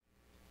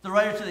The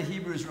writer to the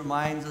Hebrews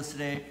reminds us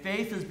today,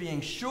 faith is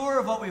being sure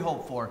of what we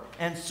hope for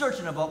and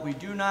certain of what we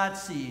do not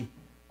see.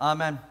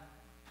 Amen.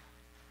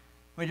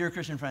 My dear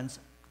Christian friends,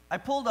 I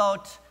pulled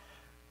out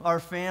our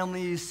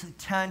family's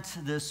tent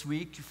this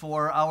week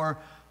for our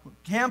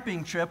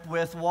camping trip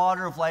with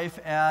Water of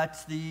Life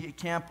at the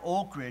Camp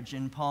Oak Ridge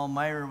in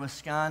Palmyra,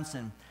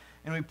 Wisconsin.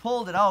 And we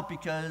pulled it out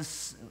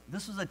because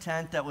this was a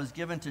tent that was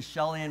given to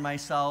Shelley and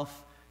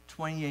myself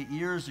 28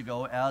 years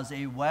ago as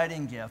a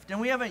wedding gift. And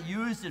we haven't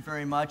used it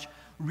very much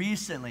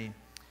recently.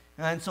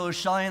 And so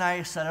Shelley and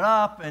I set it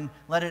up and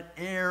let it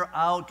air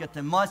out, get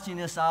the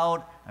mustiness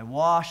out. I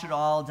washed it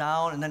all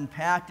down and then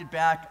packed it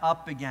back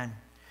up again.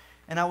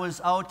 And I was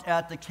out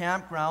at the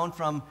campground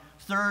from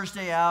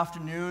Thursday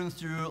afternoon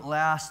through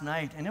last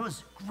night. And it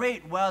was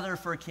great weather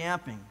for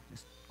camping.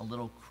 Just a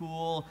little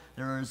cool.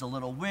 There was a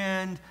little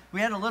wind.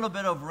 We had a little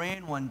bit of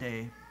rain one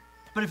day.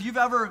 But if you've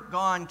ever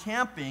gone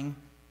camping,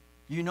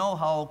 you know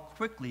how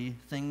quickly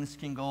things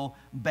can go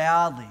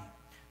badly.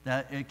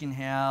 That it can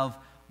have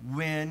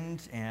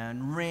wind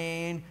and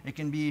rain. It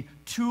can be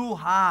too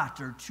hot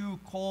or too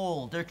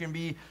cold. There can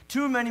be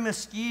too many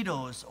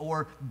mosquitoes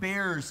or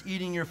bears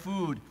eating your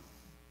food.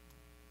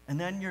 And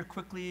then you're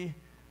quickly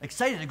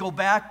excited to go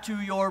back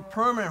to your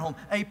permanent home,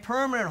 a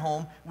permanent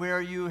home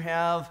where you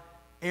have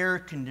air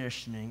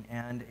conditioning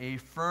and a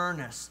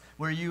furnace,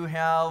 where you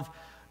have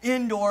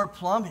indoor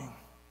plumbing.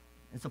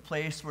 It's a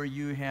place where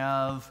you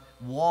have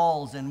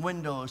walls and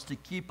windows to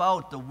keep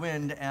out the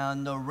wind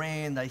and the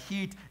rain, the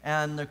heat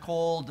and the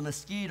cold, the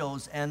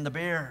mosquitoes and the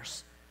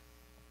bears.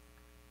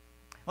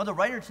 Well, the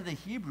writer to the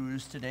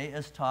Hebrews today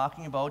is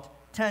talking about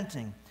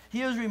tenting.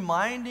 He is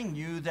reminding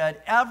you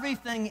that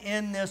everything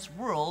in this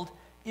world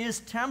is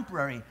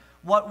temporary.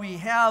 What we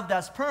have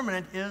that's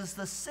permanent is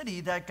the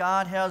city that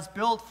God has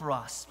built for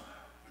us.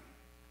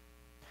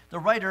 The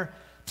writer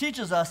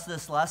teaches us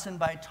this lesson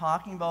by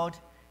talking about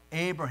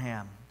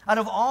Abraham. Out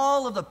of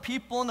all of the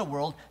people in the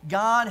world,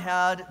 God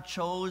had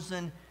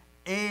chosen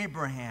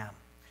Abraham.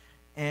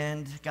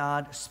 And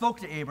God spoke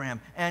to Abraham,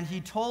 and he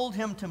told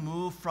him to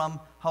move from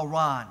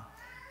Haran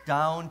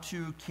down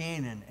to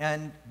Canaan.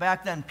 And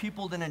back then,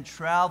 people didn't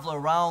travel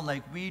around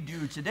like we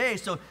do today.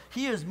 So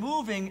he is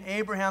moving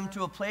Abraham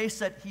to a place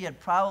that he had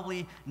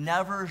probably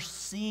never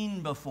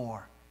seen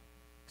before.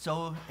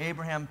 So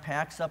Abraham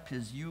packs up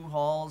his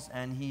U-Hauls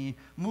and he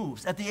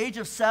moves. At the age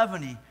of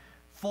 70,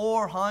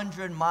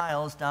 400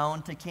 miles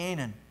down to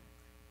Canaan.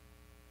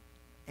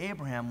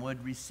 Abraham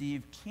would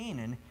receive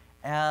Canaan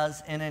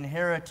as an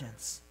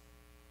inheritance.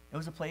 It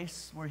was a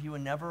place where he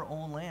would never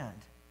own land.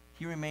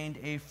 He remained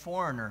a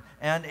foreigner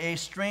and a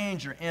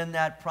stranger in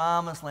that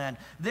promised land.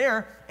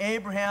 There,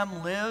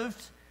 Abraham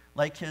lived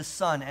like his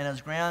son and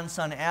his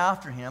grandson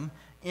after him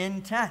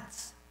in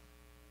tents.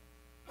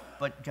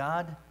 But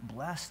God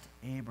blessed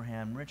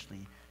Abraham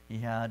richly. He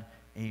had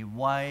a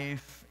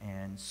wife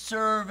and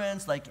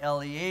servants like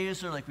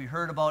Eliezer, like we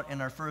heard about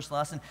in our first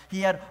lesson.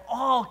 He had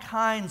all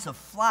kinds of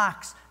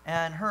flocks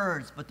and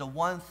herds, but the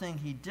one thing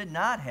he did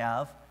not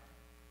have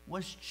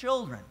was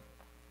children.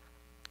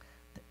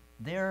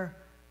 There,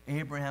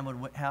 Abraham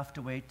would have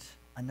to wait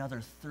another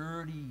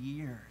 30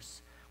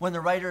 years. When the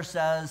writer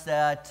says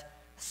that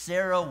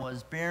Sarah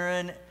was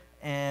barren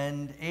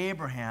and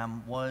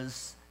Abraham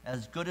was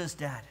as good as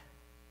dead,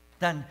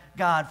 then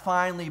God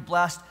finally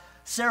blessed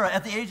Sarah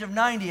at the age of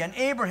 90 and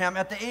Abraham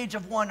at the age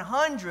of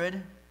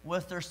 100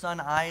 with their son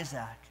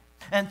Isaac.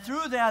 And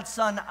through that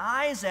son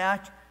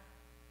Isaac,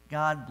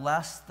 God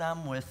blessed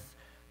them with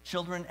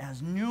children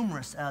as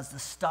numerous as the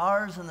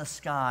stars in the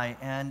sky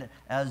and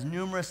as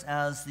numerous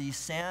as the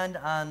sand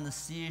on the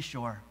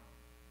seashore.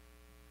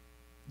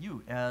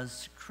 You,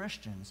 as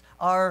Christians,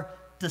 are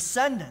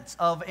descendants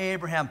of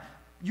Abraham.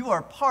 You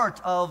are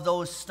part of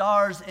those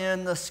stars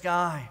in the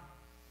sky.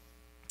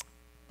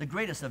 The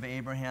greatest of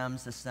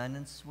Abraham's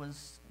descendants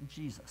was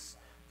Jesus,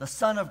 the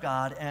Son of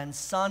God and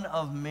Son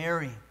of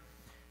Mary,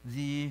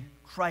 the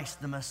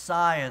Christ, the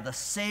Messiah, the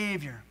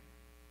Savior.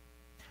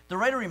 The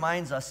writer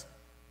reminds us,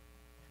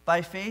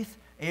 by faith,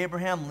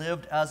 Abraham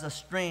lived as a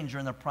stranger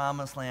in the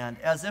promised land,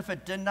 as if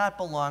it did not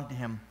belong to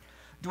him,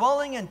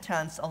 dwelling in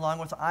tents along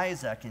with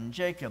Isaac and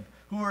Jacob,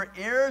 who were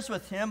heirs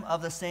with him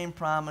of the same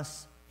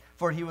promise.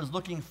 For he was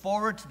looking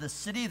forward to the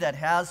city that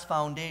has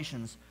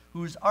foundations,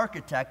 whose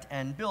architect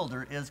and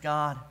builder is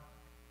God.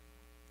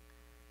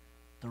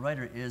 The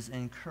writer is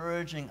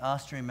encouraging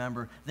us to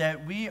remember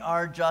that we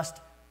are just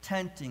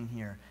tenting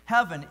here.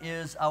 Heaven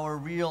is our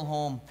real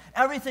home.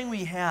 Everything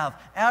we have,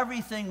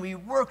 everything we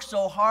work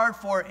so hard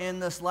for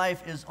in this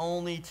life is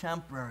only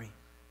temporary.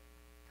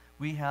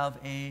 We have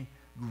a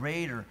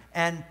greater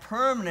and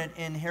permanent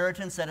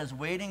inheritance that is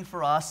waiting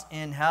for us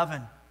in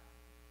heaven.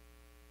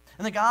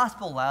 And the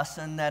gospel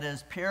lesson that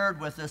is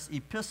paired with this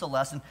epistle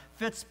lesson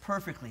fits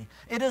perfectly.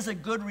 It is a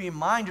good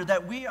reminder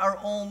that we are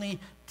only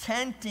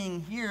tenting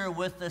here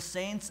with the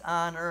saints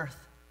on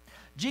earth.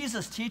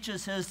 Jesus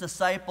teaches his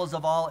disciples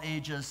of all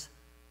ages,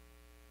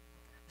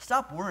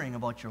 stop worrying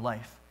about your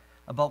life,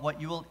 about what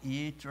you will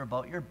eat or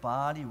about your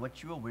body,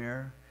 what you will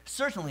wear.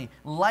 Certainly,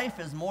 life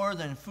is more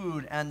than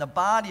food, and the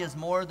body is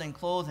more than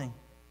clothing.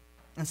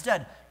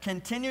 Instead,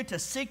 continue to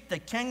seek the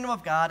kingdom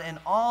of God, and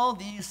all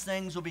these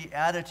things will be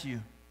added to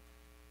you.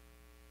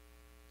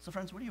 So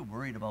friends, what are you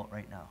worried about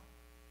right now?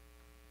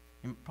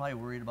 You're probably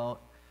worried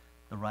about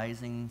the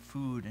rising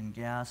food and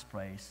gas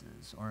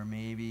prices, or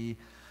maybe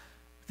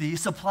the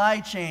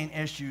supply chain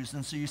issues,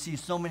 and so you see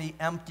so many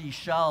empty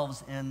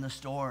shelves in the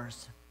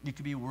stores. You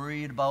could be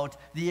worried about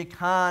the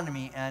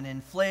economy and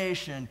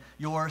inflation,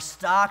 your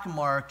stock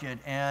market,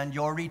 and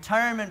your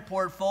retirement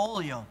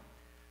portfolio.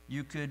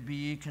 You could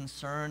be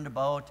concerned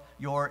about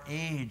your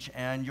age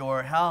and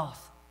your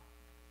health.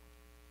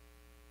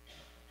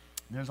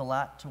 There's a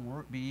lot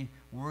to be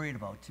worried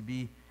about, to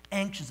be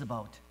anxious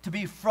about, to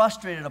be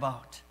frustrated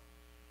about.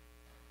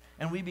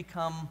 And we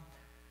become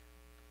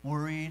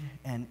worried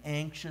and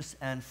anxious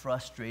and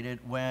frustrated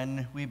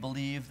when we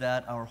believe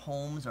that our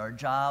homes, our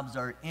jobs,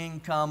 our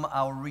income,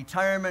 our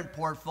retirement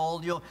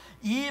portfolio,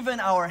 even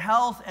our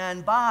health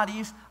and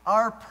bodies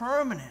are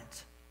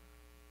permanent.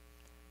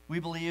 We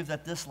believe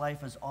that this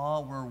life is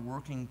all we're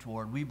working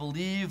toward. We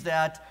believe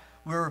that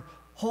we're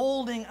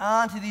holding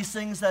on to these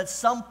things, that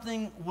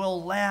something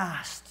will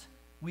last.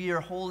 We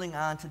are holding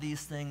on to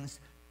these things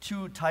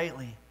too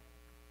tightly.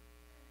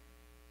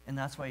 And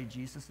that's why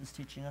Jesus is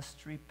teaching us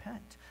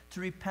to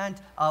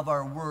repent of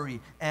our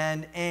worry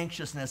and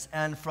anxiousness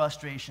and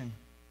frustration.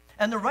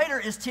 And the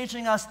writer is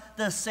teaching us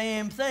the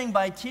same thing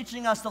by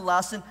teaching us the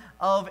lesson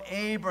of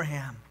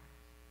Abraham.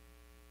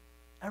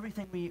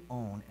 Everything we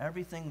own,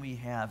 everything we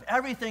have,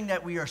 everything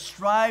that we are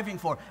striving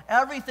for,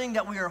 everything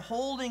that we are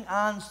holding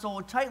on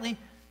so tightly,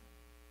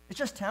 it's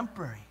just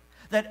temporary.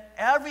 That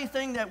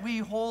everything that we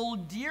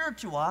hold dear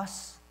to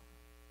us,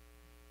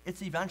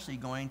 it's eventually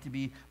going to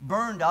be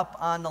burned up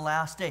on the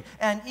last day.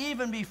 And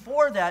even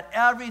before that,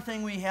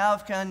 everything we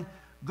have can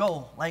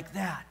go like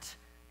that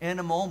in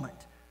a moment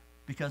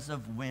because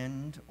of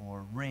wind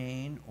or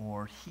rain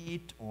or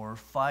heat or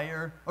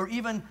fire or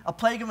even a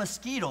plague of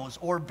mosquitoes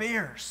or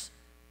bears.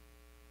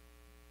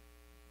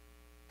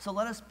 So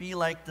let us be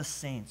like the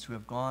saints who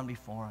have gone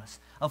before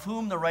us, of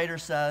whom the writer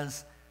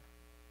says,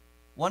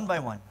 one by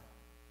one,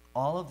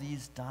 all of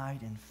these died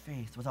in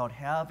faith without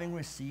having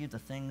received the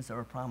things that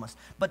were promised.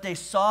 But they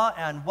saw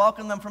and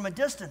welcomed them from a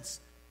distance.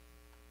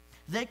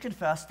 They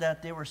confessed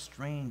that they were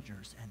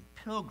strangers and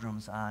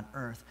pilgrims on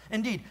earth.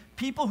 Indeed,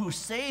 people who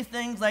say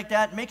things like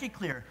that make it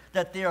clear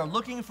that they are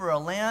looking for a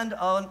land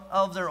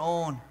of their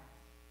own.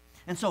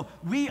 And so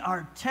we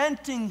are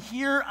tenting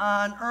here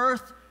on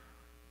earth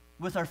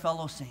with our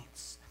fellow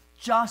saints,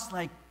 just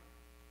like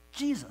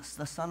Jesus,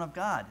 the Son of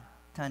God,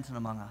 tented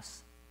among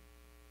us.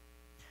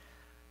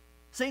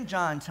 St.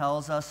 John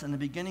tells us in the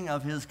beginning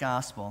of his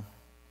gospel,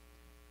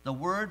 the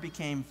Word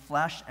became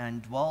flesh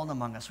and dwelled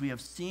among us. We have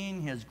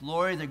seen his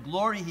glory, the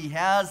glory he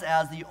has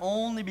as the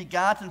only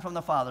begotten from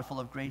the Father, full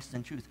of grace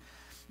and truth.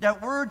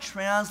 That word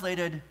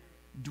translated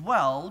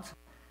dwelled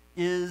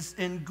is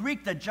in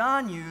Greek that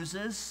John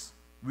uses,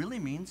 really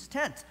means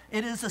tent.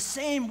 It is the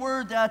same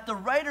word that the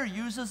writer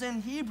uses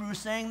in Hebrew,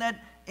 saying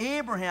that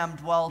Abraham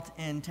dwelt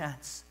in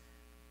tents.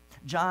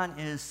 John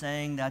is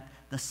saying that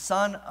the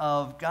Son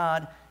of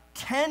God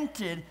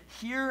tented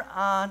here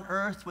on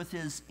earth with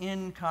his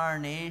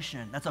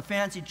incarnation. That's a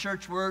fancy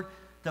church word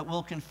that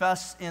we'll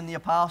confess in the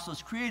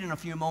Apostles' Creed in a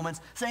few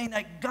moments, saying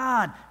that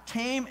God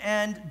came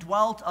and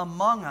dwelt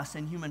among us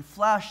in human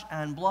flesh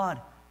and blood.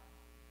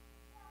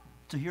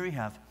 So here we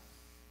have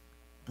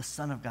the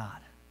Son of God,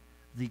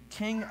 the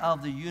King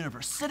of the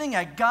universe, sitting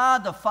at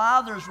God the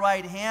Father's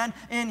right hand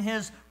in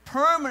his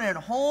permanent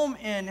home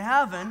in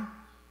heaven.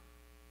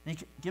 And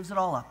he gives it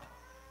all up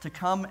to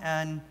come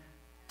and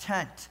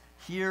tent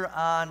here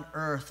on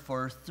earth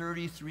for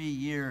 33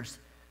 years,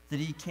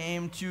 that he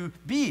came to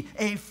be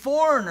a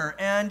foreigner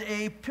and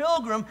a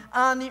pilgrim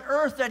on the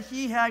earth that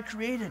he had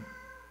created.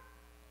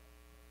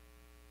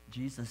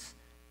 Jesus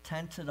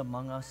tented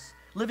among us,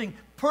 living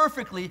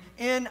perfectly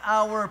in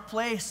our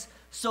place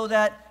so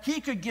that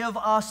he could give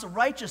us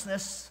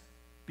righteousness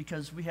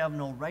because we have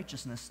no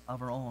righteousness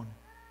of our own.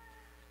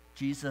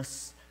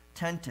 Jesus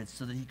tented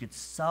so that he could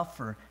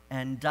suffer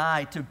and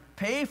die to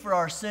pay for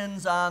our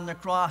sins on the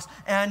cross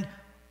and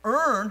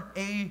earn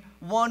a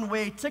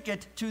one-way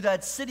ticket to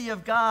that city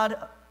of God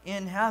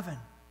in heaven.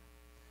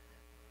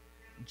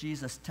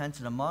 Jesus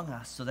tented among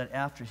us so that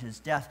after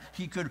his death,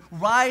 he could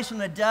rise from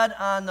the dead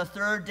on the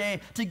third day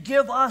to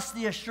give us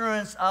the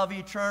assurance of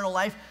eternal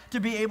life,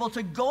 to be able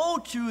to go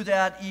to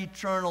that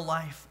eternal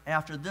life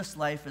after this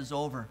life is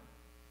over.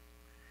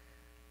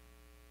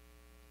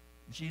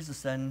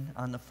 Jesus then,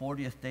 on the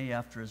 40th day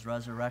after his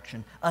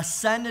resurrection,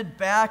 ascended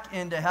back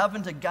into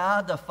heaven to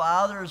God the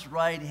Father's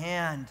right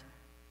hand,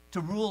 to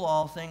rule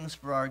all things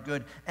for our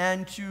good,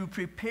 and to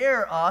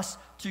prepare us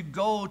to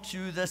go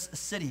to this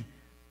city,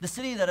 the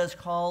city that is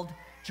called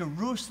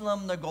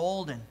Jerusalem the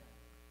Golden.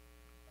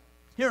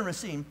 Here in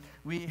Racine,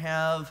 we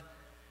have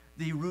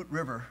the Root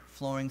River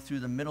flowing through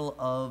the middle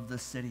of the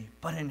city.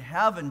 But in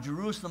heaven,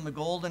 Jerusalem the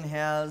Golden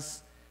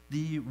has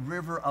the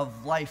river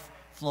of life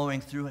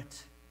flowing through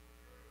it.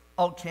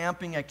 Out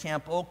camping at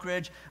Camp Oak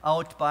Ridge,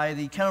 out by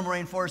the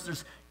Kennemer Rainforest,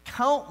 there's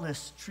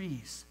countless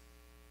trees.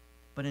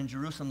 But But in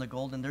Jerusalem the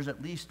Golden, there's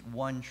at least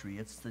one tree.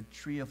 It's the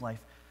tree of life,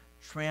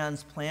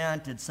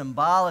 transplanted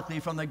symbolically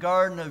from the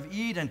Garden of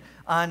Eden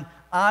on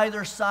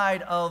either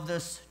side of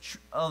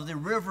the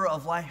river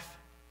of life.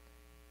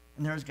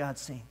 And there's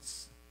God's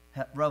saints.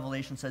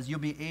 Revelation says you'll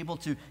be able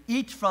to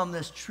eat from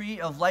this tree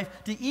of life,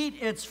 to eat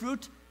its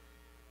fruit,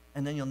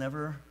 and then you'll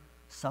never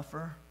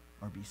suffer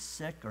or be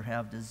sick or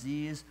have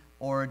disease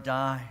or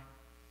die.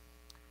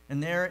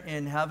 And there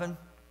in heaven,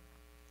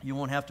 you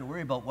won't have to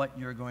worry about what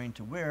you're going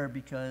to wear,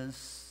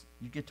 because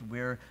you get to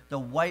wear the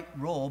white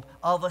robe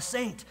of a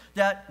saint,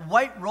 that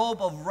white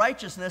robe of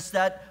righteousness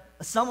that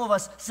some of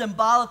us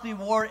symbolically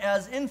wore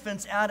as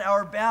infants at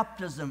our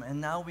baptism.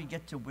 And now we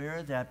get to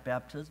wear that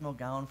baptismal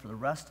gown for the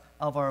rest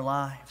of our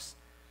lives.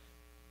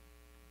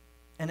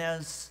 And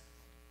as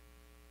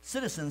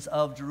citizens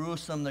of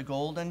Jerusalem the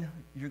Golden,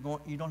 you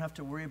don't have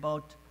to worry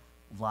about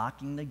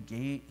locking the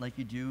gate like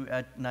you do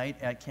at night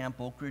at Camp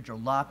Oak Ridge, or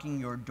locking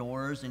your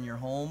doors in your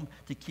home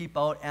to keep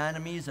out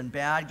enemies and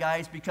bad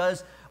guys,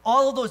 because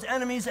all of those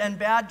enemies and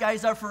bad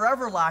guys are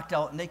forever locked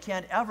out and they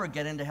can't ever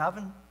get into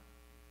heaven.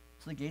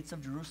 So the gates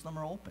of Jerusalem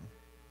are open.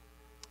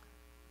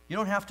 You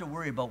don't have to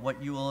worry about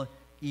what you will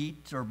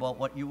eat or about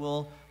what you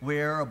will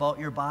wear, about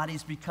your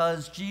bodies,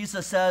 because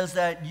Jesus says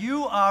that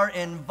you are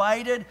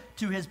invited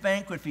to his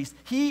banquet feast.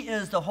 He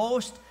is the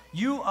host.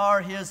 You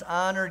are his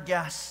honored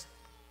guests.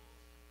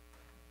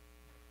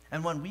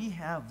 And when we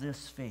have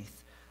this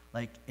faith,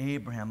 like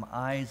Abraham,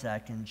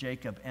 Isaac, and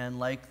Jacob, and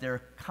like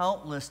their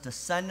countless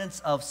descendants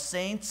of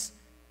saints,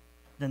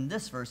 then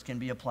this verse can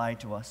be applied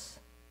to us.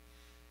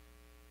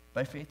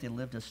 By faith, they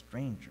lived as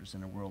strangers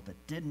in a world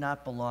that did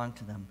not belong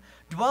to them,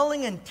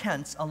 dwelling in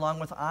tents along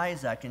with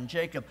Isaac and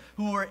Jacob,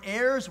 who were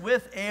heirs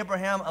with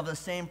Abraham of the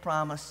same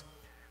promise.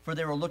 For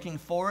they were looking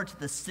forward to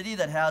the city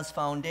that has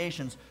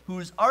foundations,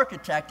 whose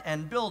architect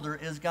and builder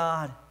is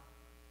God.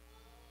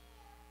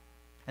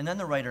 And then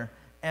the writer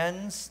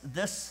ends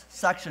this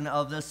section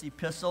of this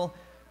epistle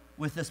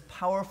with this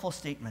powerful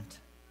statement.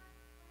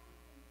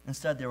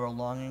 Instead, they were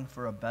longing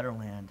for a better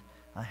land,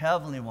 a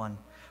heavenly one.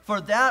 For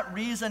that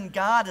reason,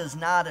 God is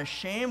not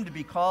ashamed to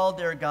be called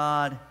their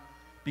God,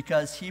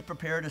 because he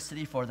prepared a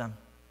city for them.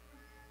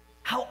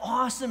 How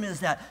awesome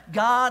is that?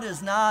 God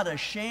is not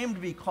ashamed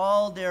to be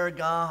called their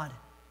God.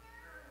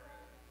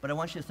 But I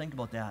want you to think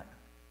about that.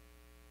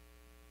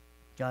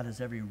 God has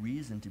every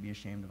reason to be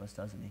ashamed of us,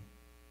 doesn't he?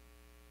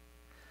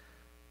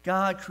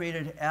 God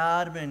created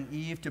Adam and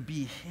Eve to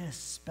be his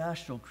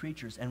special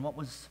creatures. And what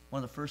was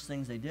one of the first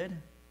things they did?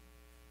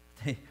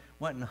 They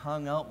went and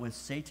hung out with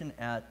Satan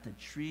at the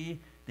tree.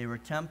 They were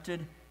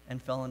tempted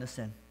and fell into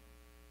sin.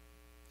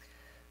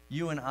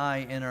 You and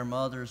I, in our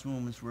mother's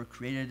wombs, were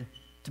created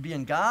to be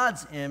in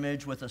God's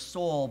image with a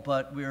soul,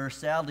 but we are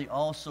sadly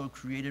also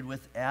created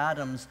with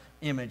Adam's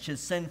image,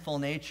 his sinful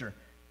nature,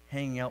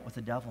 hanging out with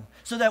the devil.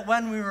 So that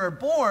when we were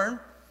born,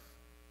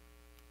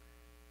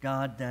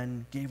 God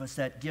then gave us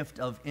that gift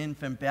of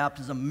infant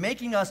baptism,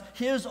 making us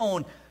his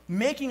own,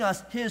 making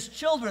us his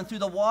children through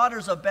the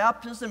waters of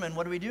baptism. And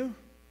what do?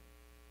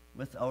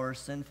 With our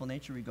sinful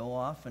nature, we go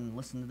off and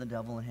listen to the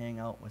devil and hang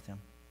out with him.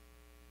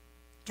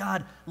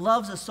 God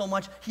loves us so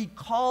much, he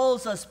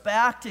calls us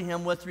back to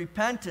him with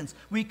repentance.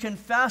 We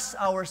confess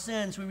our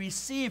sins. We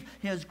receive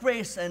his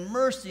grace and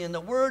mercy and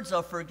the words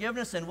of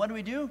forgiveness. And what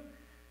do?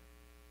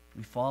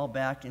 We fall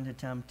back into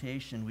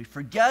temptation. We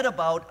forget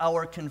about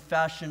our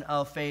confession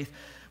of faith.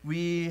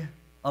 We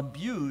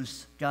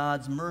abuse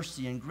God's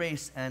mercy and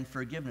grace and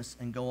forgiveness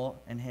and go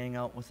and hang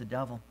out with the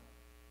devil.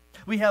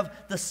 We have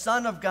the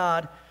Son of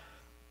God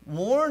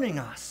warning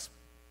us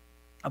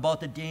about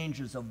the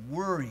dangers of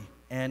worry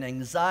and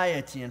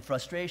anxiety and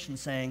frustration,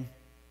 saying,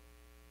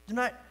 do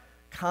not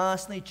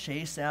constantly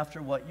chase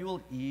after what you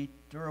will eat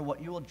or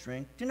what you will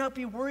drink. Do not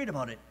be worried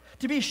about it.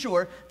 To be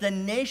sure, the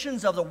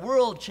nations of the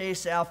world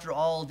chase after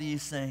all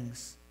these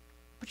things,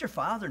 but your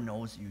Father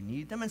knows you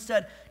need them.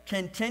 Instead,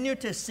 continue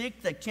to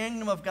seek the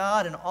kingdom of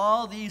God, and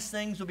all these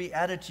things will be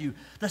added to you.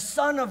 The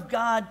Son of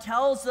God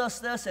tells us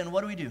this, and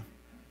what do?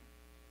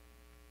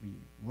 We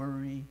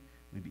worry,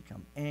 we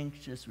become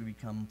anxious, we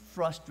become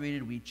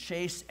frustrated, we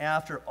chase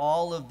after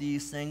all of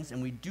these things,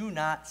 and we do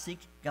not seek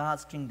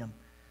God's kingdom.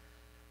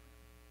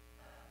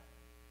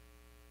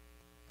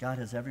 God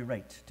has every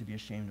right to be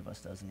ashamed of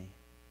us, doesn't he?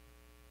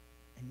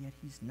 And yet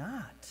he's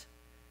not.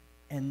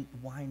 And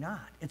why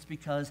not? It's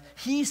because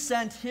he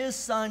sent his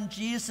Son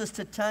Jesus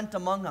to tent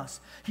among us.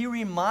 He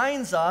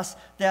reminds us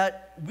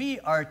that we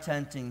are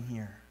tenting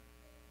here.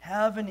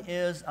 Heaven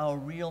is our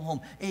real home,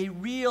 a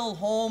real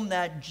home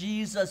that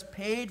Jesus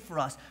paid for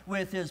us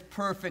with his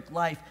perfect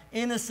life,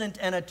 innocent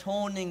and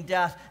atoning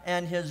death,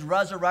 and his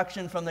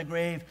resurrection from the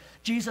grave.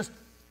 Jesus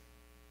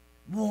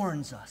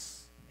warns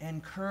us,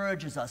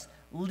 encourages us,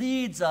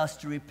 leads us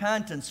to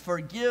repentance,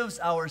 forgives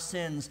our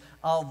sins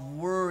of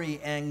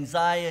worry,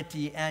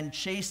 anxiety, and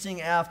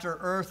chasing after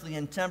earthly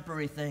and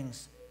temporary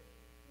things,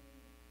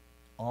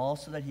 all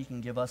so that he can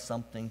give us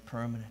something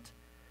permanent,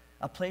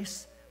 a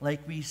place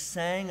like we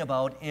sang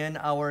about in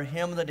our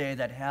hymn of the day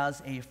that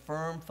has a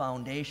firm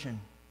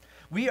foundation,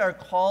 We are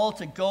called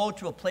to go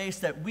to a place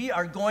that we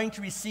are going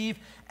to receive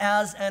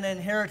as an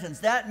inheritance.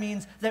 That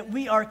means that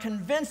we are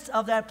convinced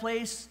of that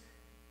place,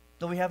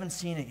 though we haven't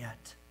seen it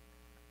yet.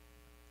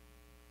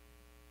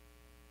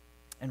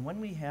 And when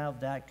we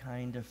have that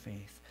kind of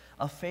faith,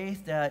 a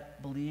faith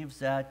that believes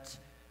that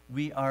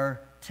we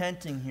are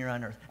tenting here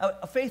on earth,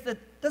 a faith that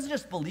doesn't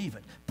just believe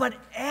it, but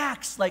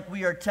acts like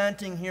we are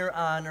tenting here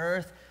on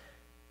earth,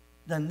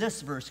 then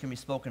this verse can be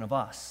spoken of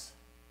us.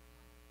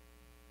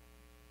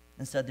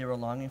 Instead, they were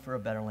longing for a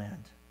better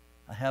land,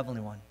 a heavenly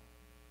one.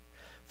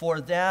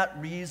 For that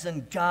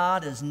reason,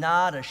 God is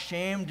not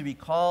ashamed to be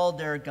called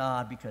their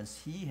God, because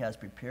he has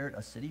prepared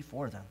a city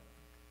for them.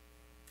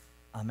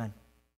 Amen.